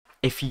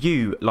If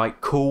you like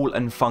cool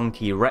and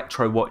funky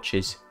retro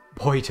watches,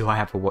 boy do I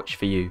have a watch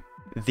for you.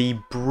 The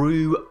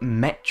Brew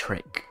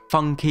Metric.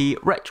 Funky,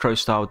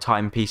 retro-style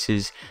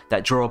timepieces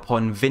that draw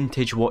upon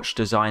vintage watch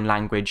design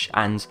language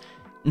and,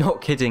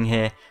 not kidding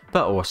here,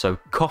 but also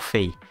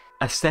coffee.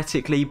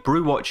 Aesthetically,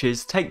 Brew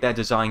watches take their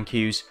design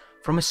cues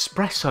from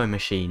espresso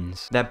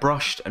machines. Their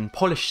brushed and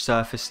polished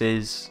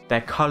surfaces,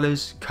 their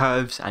colours,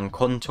 curves and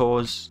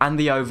contours, and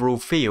the overall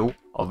feel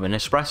of an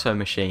espresso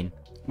machine.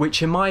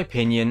 Which in my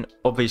opinion,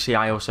 obviously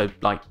I also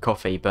like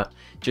coffee, but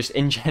just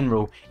in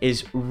general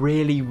is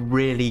really,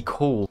 really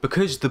cool.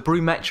 Because the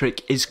Brew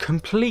Metric is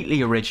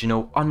completely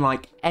original,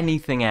 unlike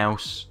anything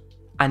else,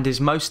 and is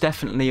most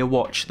definitely a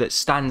watch that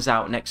stands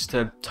out next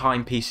to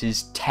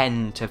timepieces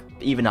 10 to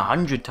even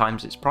 100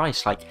 times its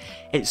price. Like,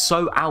 it's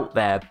so out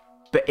there,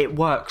 but it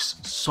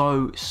works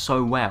so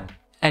well.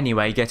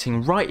 Anyway,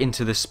 getting right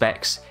into the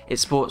specs, it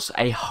sports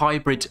a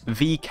hybrid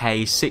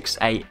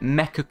VK68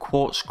 Mecha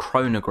Quartz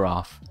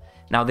chronograph.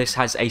 Now this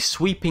has a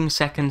sweeping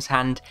seconds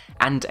hand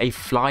and a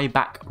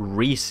flyback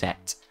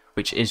reset,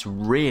 which is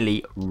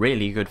really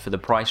good for the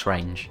price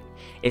range.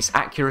 Its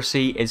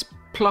accuracy is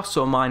plus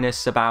or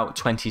minus about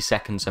 20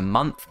 seconds a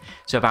month,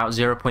 so about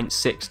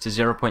 0.6 to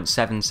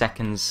 0.7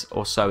 seconds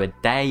or so a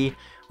day,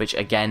 which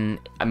again,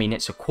 I mean,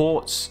 it's a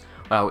quartz.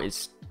 Well,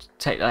 it's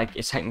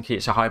technically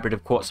a hybrid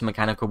of quartz and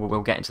mechanical, but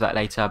we'll get into that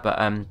later.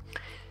 But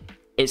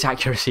its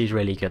accuracy is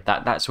really good.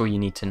 That's all you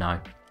need to know.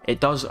 It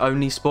does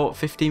only sport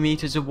 50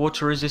 meters of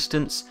water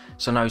resistance,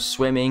 so no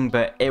swimming,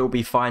 but it will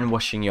be fine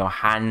washing your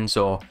hands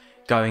or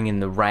going in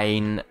the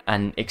rain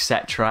and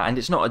etc. And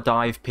it's not a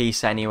dive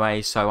piece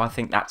anyway, so I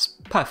think that's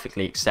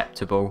perfectly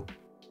acceptable.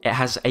 It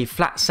has a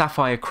flat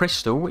sapphire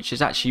crystal, which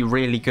is actually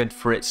really good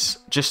for its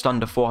just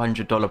under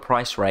 $400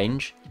 price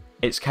range.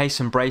 Its case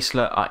and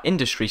bracelet are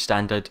industry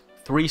standard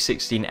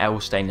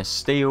 316L stainless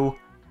steel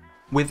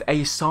with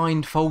a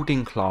signed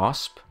folding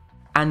clasp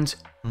and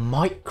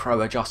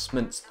micro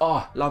adjustments.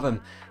 Oh, love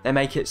them. They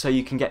make it so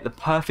you can get the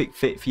perfect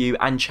fit for you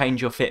and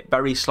change your fit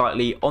very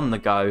slightly on the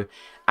go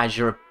as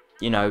your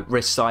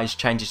wrist size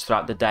changes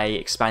throughout the day,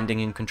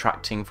 expanding and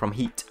contracting from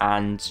heat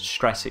and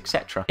stress,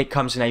 etc. It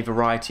comes in a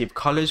variety of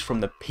colours, from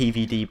the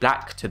PVD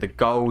black to the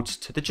gold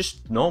to the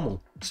just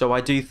normal. So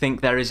I do think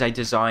there is a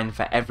design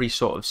for every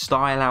sort of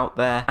style out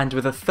there, and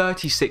with a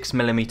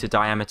 36mm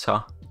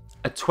diameter,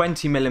 a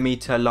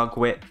 20mm lug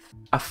width,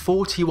 a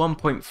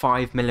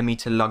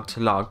 41.5mm lug to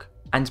lug,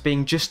 and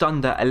being just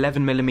under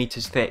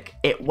 11mm thick,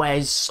 it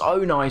wears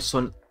so nice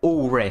on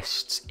all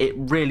wrists. It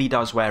really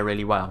does wear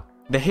really well.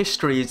 The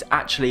history is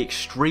actually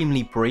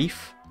extremely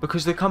brief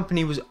because the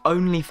company was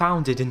only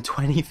founded in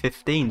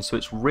 2015, so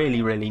it's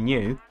really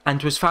new,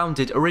 and was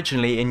founded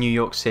originally in New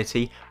York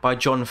City by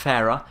John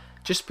Ferrer,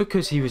 just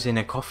because he was in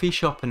a coffee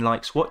shop and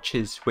likes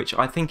watches, which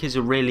I think is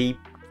a really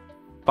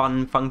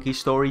fun, funky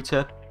story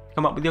to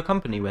come up with your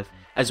company with.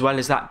 As well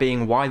as that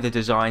being why the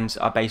designs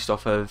are based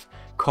off of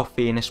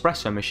coffee and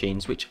espresso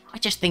machines, which I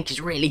just think is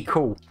really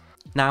cool.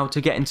 Now, to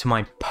get into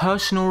my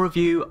personal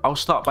review, I'll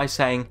start by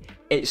saying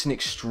it's an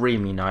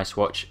extremely nice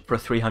watch for a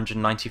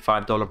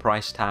 $395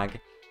 price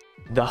tag.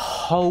 The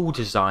whole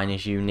design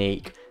is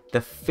unique, the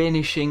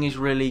finishing is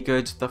really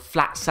good, the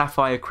flat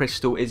sapphire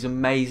crystal is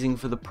amazing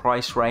for the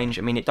price range.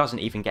 I mean, it doesn't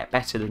even get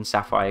better than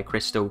sapphire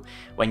crystal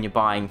when you're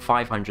buying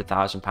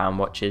 £500,000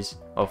 watches,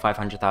 or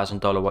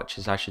 $500,000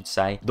 watches I should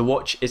say. The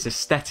watch is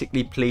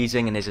aesthetically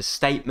pleasing and is a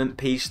statement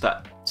piece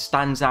that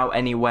stands out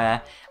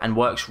anywhere and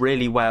works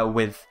really well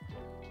with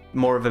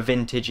more of a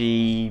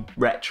vintagey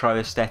retro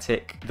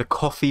aesthetic. The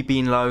coffee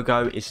bean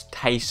logo is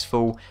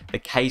tasteful, the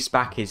case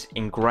back is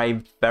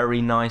engraved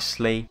very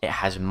nicely, it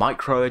has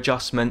micro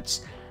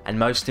adjustments, and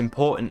most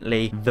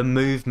importantly, the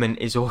movement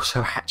is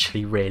also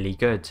actually really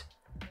good.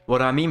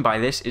 What I mean by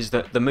this is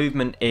that the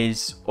movement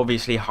is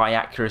obviously high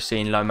accuracy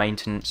and low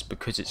maintenance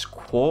because it's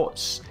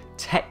quartz,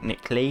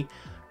 technically,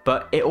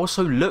 but it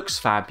also looks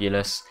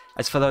fabulous,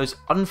 as for those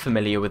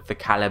unfamiliar with the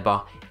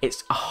caliber,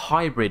 it's a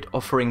hybrid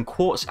offering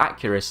quartz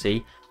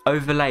accuracy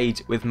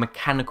overlaid with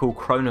mechanical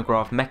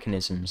chronograph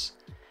mechanisms.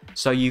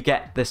 So you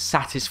get the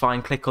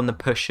satisfying click on the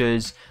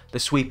pushers, the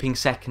sweeping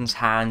seconds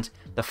hand,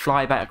 the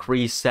flyback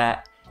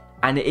reset,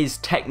 and it is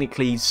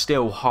technically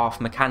still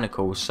half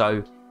mechanical,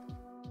 so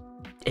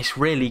it's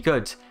really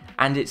good,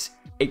 and it's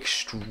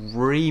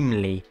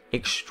extremely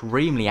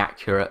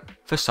accurate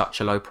for such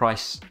a low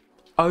price.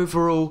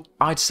 Overall,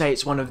 I'd say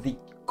it's one of the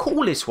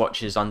coolest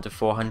watches under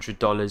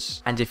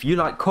 $400, and if you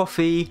like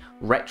coffee,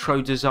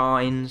 retro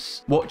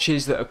designs,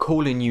 watches that are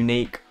cool and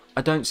unique,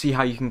 I don't see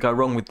how you can go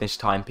wrong with this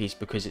timepiece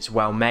because it's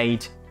well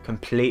made,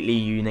 completely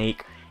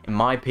unique, in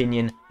my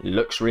opinion,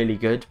 looks really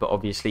good, but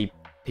obviously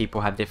people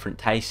have different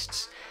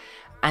tastes,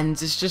 and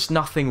there's just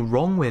nothing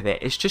wrong with it.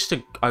 It's just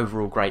an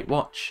overall great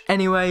watch.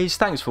 Anyways,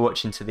 thanks for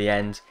watching to the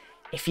end.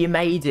 If you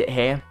made it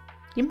here,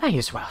 you may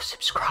as well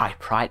subscribe,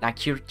 right?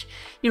 Like, you're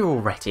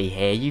already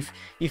here. You've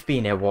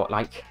been here, what,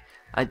 like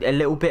a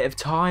little bit of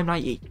time?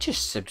 Like,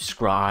 just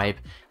subscribe.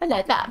 And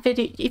that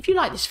video, if you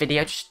like this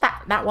video, just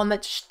that one,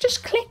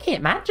 just click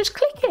it, man. Just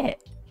click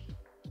it.